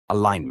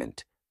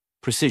alignment,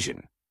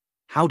 precision.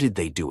 How did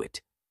they do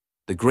it?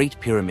 The Great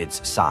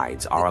Pyramid's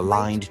sides are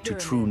aligned to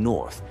true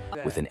north,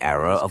 with an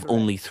error of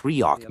only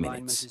 3 arc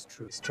minutes.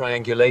 This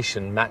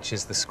triangulation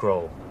matches the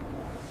scroll.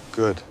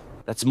 Good.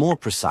 That's more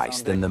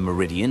precise than the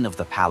meridian of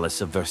the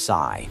Palace of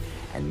Versailles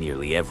and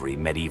nearly every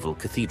medieval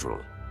cathedral.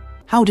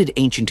 How did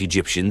ancient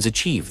Egyptians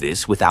achieve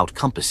this without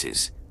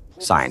compasses?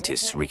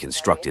 Scientists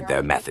reconstructed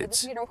their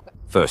methods.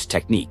 First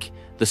technique,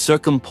 the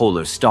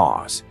circumpolar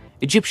stars.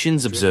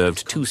 Egyptians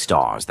observed 2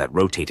 stars that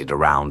rotated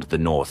around the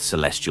north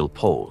celestial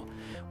pole.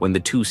 When the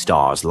 2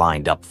 stars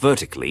lined up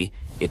vertically,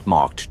 it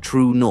marked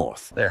true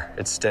north. There,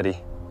 it's steady.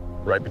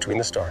 Right between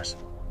the stars.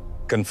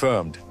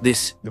 Confirmed.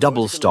 This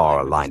double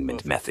star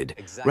alignment method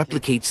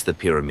replicates the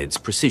pyramid's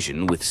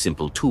precision with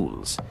simple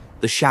tools.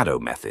 The shadow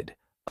method.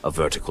 A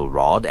vertical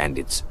rod and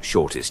its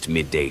shortest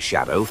midday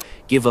shadow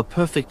give a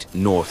perfect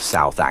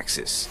north-south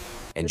axis.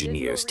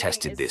 Engineers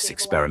tested this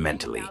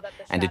experimentally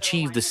and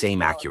achieved the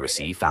same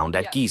accuracy found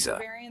at Giza.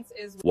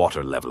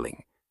 Water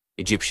leveling.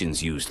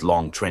 Egyptians used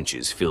long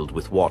trenches filled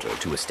with water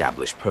to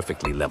establish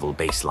perfectly level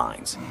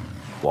baselines.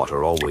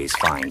 Water always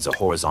finds a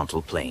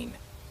horizontal plane.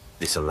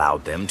 This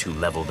allowed them to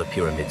level the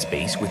pyramid's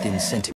base within centimeters.